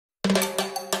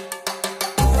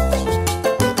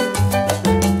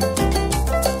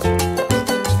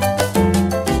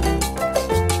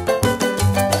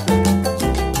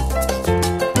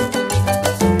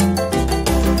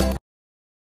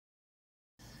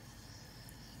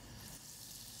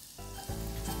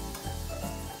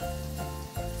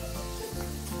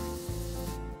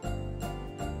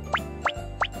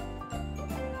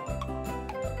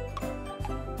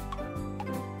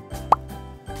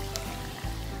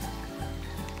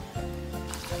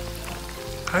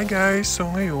Hi guys!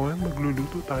 So ngayon,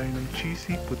 magluluto tayo ng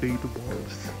cheesy potato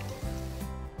balls.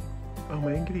 Ang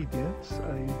mga ingredients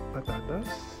ay patatas,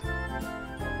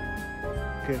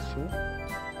 keso,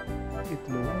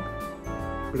 itlog,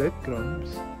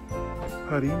 breadcrumbs,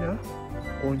 harina,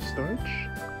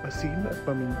 cornstarch, asin at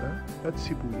paminta, at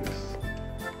sibuyas.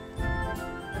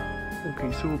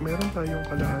 Okay, so meron tayong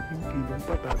kalahating kilong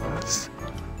patatas.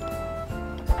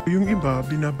 Yung iba,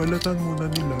 binabalatan muna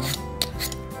nila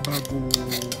bago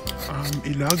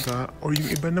ilaga, or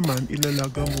yung iba naman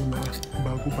ilalaga muna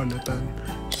bago balatan.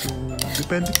 So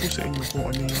depende po sa inyo kung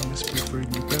ano yung mas preferred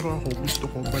nyo, pero ako gusto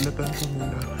ko balatan ko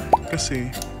muna kasi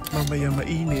mamaya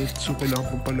mainit, so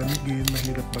kailangan kong palamigin,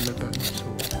 mahirap balatan. So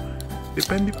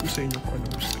depende po sa inyo kung ano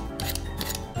gusto.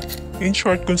 In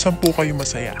short, kung saan po kayo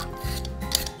masaya.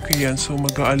 Kaya so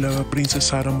mag-aala Princess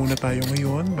Sarah muna tayo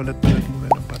ngayon, balat-balat muna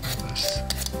ng patatas.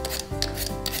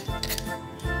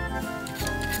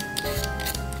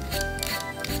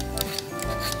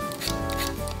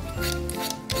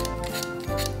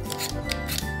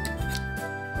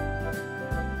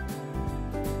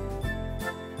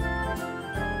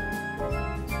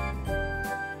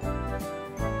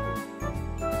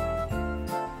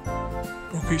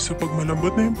 Okay, so pag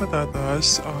malambot na yung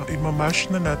patatas,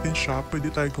 imamash na natin siya. Pwede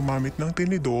tayo gumamit ng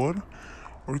tinidor,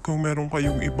 or kung meron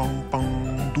kayong ibang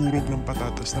pangdurog ng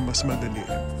patatas na mas madali,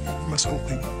 mas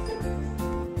okay.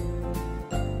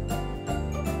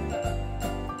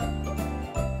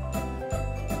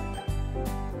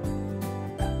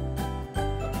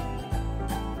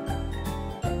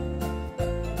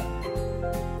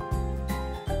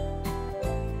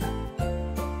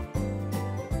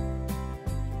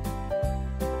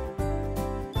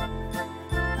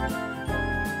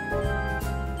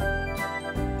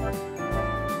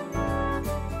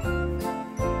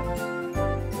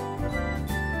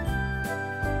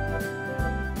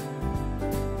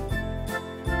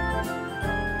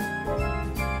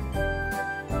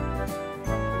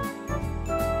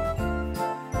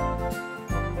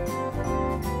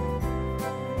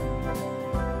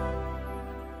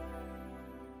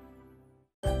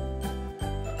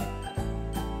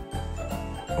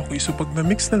 Okay, so pag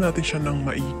na-mix na natin siya ng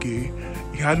maigi,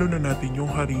 ihalo na natin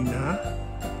yung harina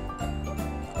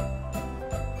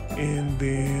and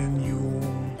then yung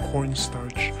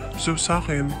cornstarch. So sa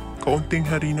akin, kaunting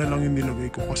harina lang yung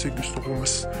nilagay ko kasi gusto ko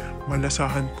mas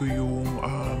malasahan ko yung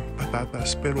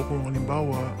patatas. Pero kung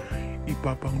halimbawa,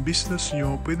 ipapang business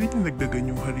nyo, pwede nyo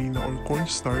nagdagan yung harina or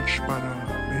cornstarch para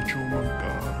medyo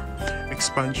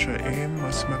mag-expand siya and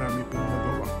mas marami pong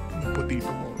magawa ng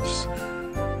potato balls.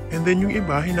 And then yung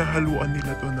iba, hinahaluan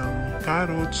nila to ng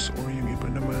carrots, or yung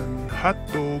iba naman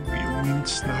hotdog, yung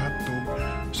minced na hotdog.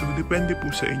 So depende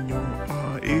po sa inyo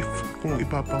if kung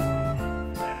ipapang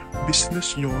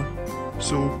business nyo,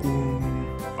 so kung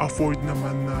afford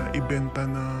naman na ibenta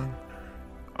na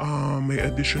may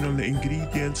additional na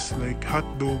ingredients like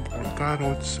hotdog or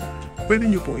carrots,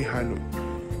 pwede nyo pong ihalo.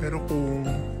 Pero kung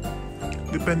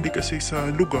depende kasi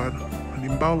sa lugar,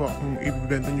 halimbawa kung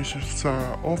ibenta nyo sa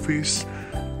office,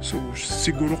 so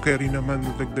siguro carry naman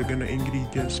dagdagan na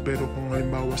ingredients. Pero kung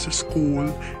halimbawa sa school,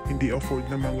 hindi afford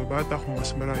na mga bata, kung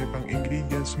mas marami pang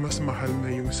ingredients, mas mahal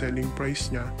na yung selling price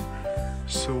niya.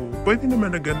 So pwede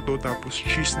naman na ganito, tapos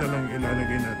cheese na lang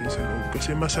ilalagay natin sa loob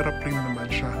kasi masarap rin naman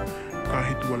siya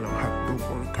kahit walang hotdog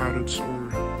or carrots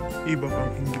or iba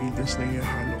pang ingredients na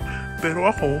ihalo. Pero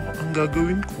ako, ang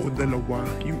gagawin ko dalawa,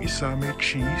 yung isa may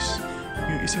cheese,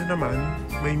 yung isa naman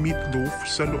may meatloaf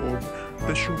sa loob,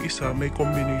 tapos yung isa may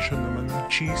combination naman ng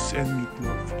cheese and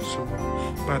meatloaf. So,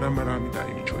 para marami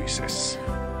tayong choices.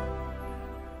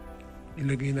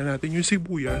 Ilagay na natin yung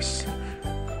sibuyas.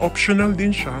 Optional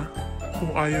din siya.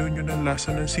 Kung ayaw nyo ng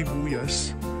lasa ng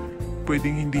sibuyas,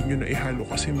 pwedeng hindi nyo na ihalo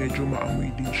kasi medyo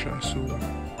maamoy din siya. So,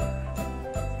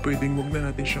 pwedeng wag na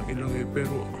natin siyang ilagay.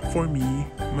 Pero for me,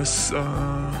 mas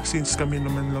since kami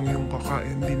naman lang yung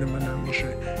kakain, hindi naman namin siya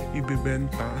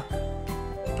ibebenta,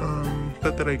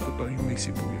 tatry ko to yung may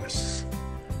sibuyas.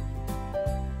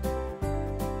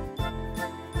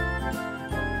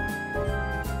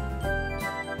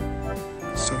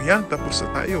 So yan, tapos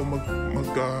na tayo.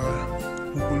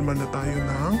 Magpupulman na tayo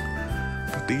ng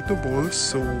potato balls.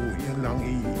 So yan lang,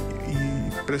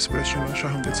 i-press-press nyo lang siya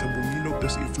hanggang sa bumilog,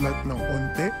 tapos i-flat ng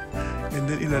onte, and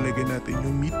then ilalagay natin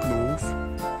yung meatloaf.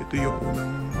 Ito yung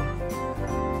unang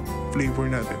flavor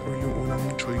natin, or yung unang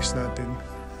choice natin,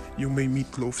 yung may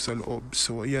meatloaf sa loob.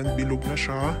 So ayan, bilog na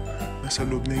siya, nasa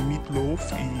loob na yung meatloaf.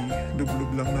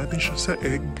 Ilublob lang natin siya sa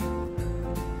egg,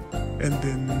 and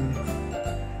then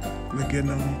lagyan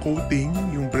ng coating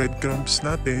yung breadcrumbs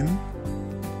natin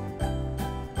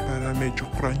para medyo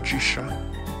crunchy siya.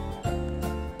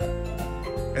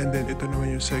 And then ito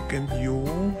naman yung second,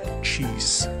 yung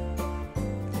cheese.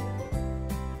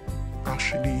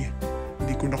 Actually,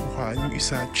 hindi ko nakuhaan yung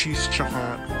isa, cheese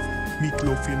tsaka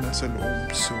meatloaf yung nasa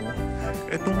loob. So,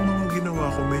 etong mga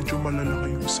ginawa ko, medyo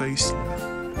malalaki yung size niya.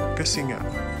 Kasi nga,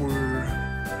 for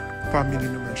family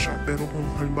naman siya. Pero kung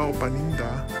halimbawa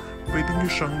paninda, pwede nyo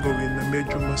siyang gawin na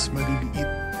medyo mas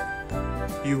maliliit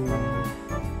yung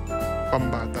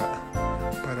pambata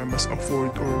para mas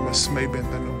afford or mas may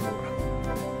benta ng mura.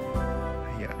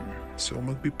 Ayan. So,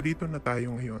 magpiprito na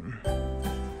tayo ngayon.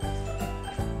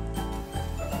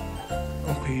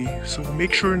 Okay, so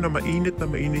make sure na mainit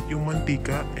yung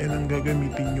mantika, and ang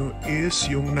gagamitin nyo is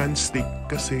yung non-stick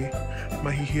kasi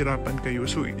mahihirapan kayo.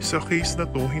 So sa case na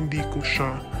to, hindi ko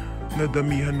siya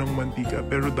nadamihan ng mantika,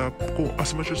 pero kung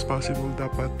as much as possible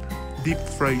dapat deep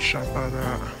fry siya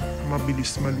para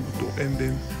mabilis maluto, and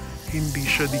then hindi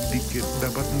siya dikdikit.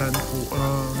 Dapat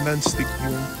non-stick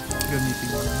yung gamitin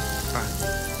yung pan.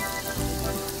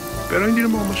 Pero hindi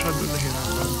naman ako masyado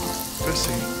nahirapan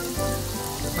kasi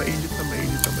mainit naman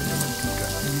yung mantika.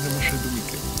 Hindi naman siya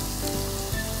dumikit.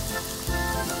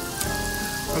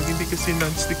 Pag hindi kasi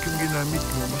non-stick yung ginamit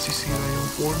mo, masisira yung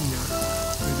form niya.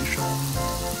 Pwede siyang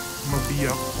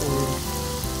mabiyak or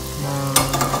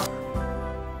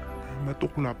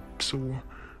matuklap. So,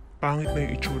 pangit na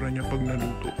yung itsura niya pag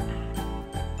naluto.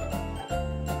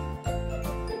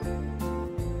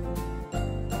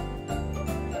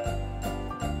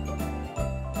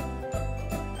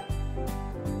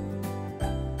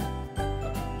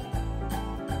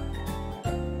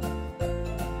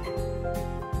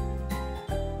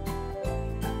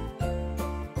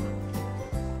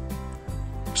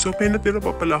 So, may natira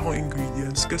pa pala akong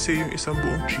ingredients kasi yung isang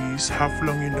buong cheese, half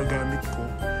lang yung nagamit ko.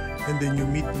 And then yung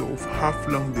meatloaf, half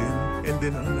lang din. And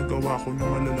then ang nagawa ko na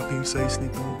malalaking size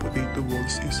nitong potato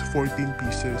balls is 14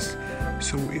 pieces.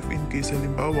 So, if in case,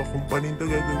 halimbawa, kung paninda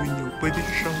gagawin nyo, pwede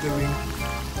nyo siyang gawing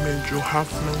medyo half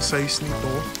ng size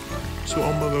nito. So,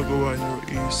 ang magagawa nyo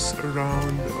is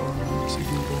around,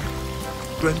 siguro,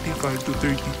 25 to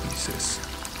 30 pieces.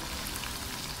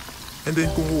 And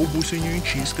then kung uubusin nyo yung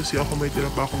cheese, kasi ako may tira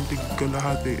pa akong tig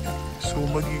kalahati, so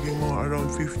magiging mga around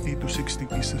 50 to 60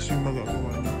 pieces yung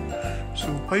magagawa nyo.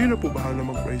 So kayo na po bahala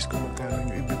mag-price kung magkano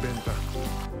nyo ibibenta.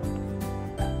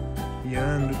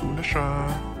 Yan, luto na siya.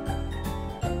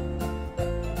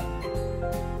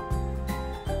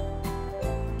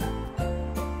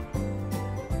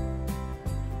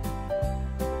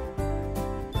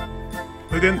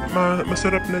 Again,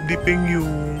 masarap na dipping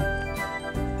yung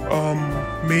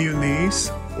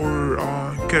mayonnaise or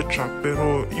ketchup,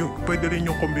 pero pwede rin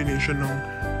yung combination ng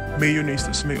mayonnaise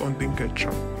tas may onting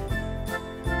ketchup.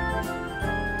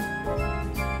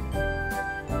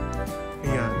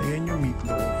 Ayan yung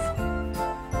meatloaf.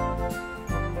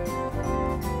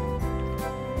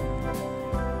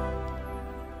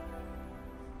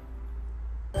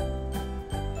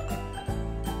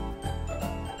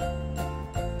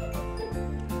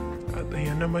 At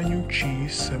ayan naman yung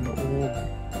cheese sa loob.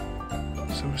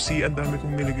 So, see, ang dami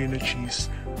kong nilagay na cheese.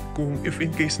 Kung if in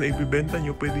case na ibibenta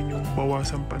nyo, pwede nyo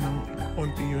bawasan pa ng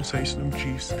onti yung size ng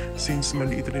cheese since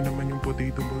maliit rin naman yung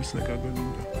potato balls na gagawin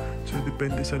nyo. So,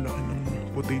 depende sa laki ng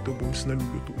potato balls na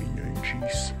lulutuin nyo yung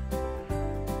cheese.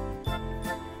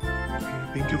 Okay,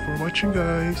 thank you for watching,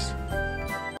 guys!